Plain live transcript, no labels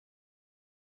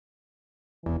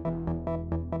The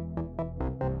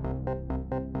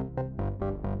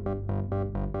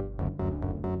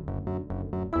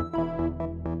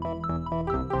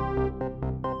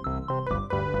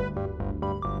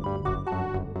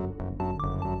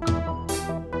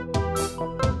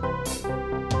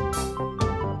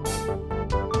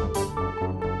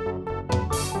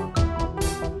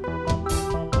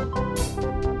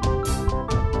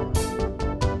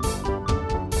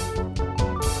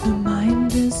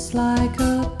mind is like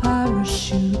a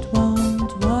parachute,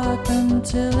 won't work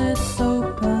until it's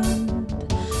opened.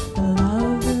 The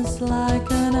love is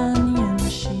like an onion,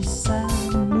 she said,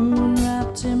 moon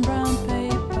wrapped in brown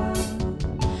paper.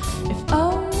 If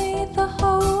only the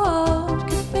whole world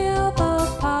could feel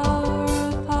the power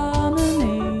of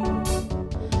harmony.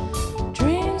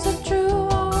 Dreams are true,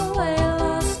 all they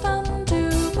last, and do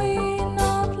we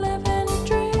not live in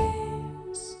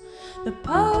dreams? The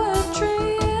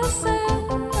poetry is in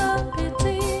the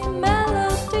pity,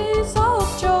 melodies of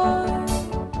joy.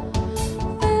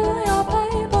 Fill your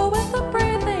paper with the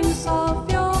breathings of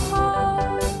your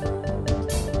heart.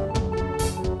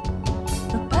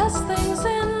 The best things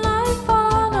in life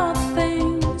are not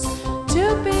things to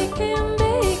begin.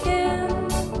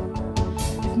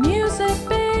 If music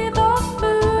be the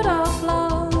food of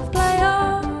love, play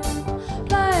on,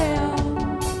 play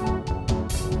on.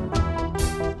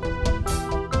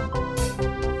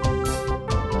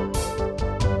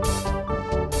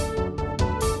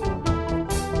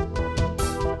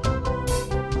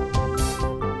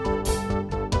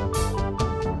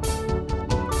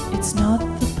 It's not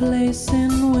the place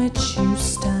in which you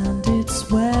stand, it's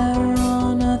where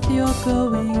on earth you're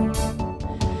going.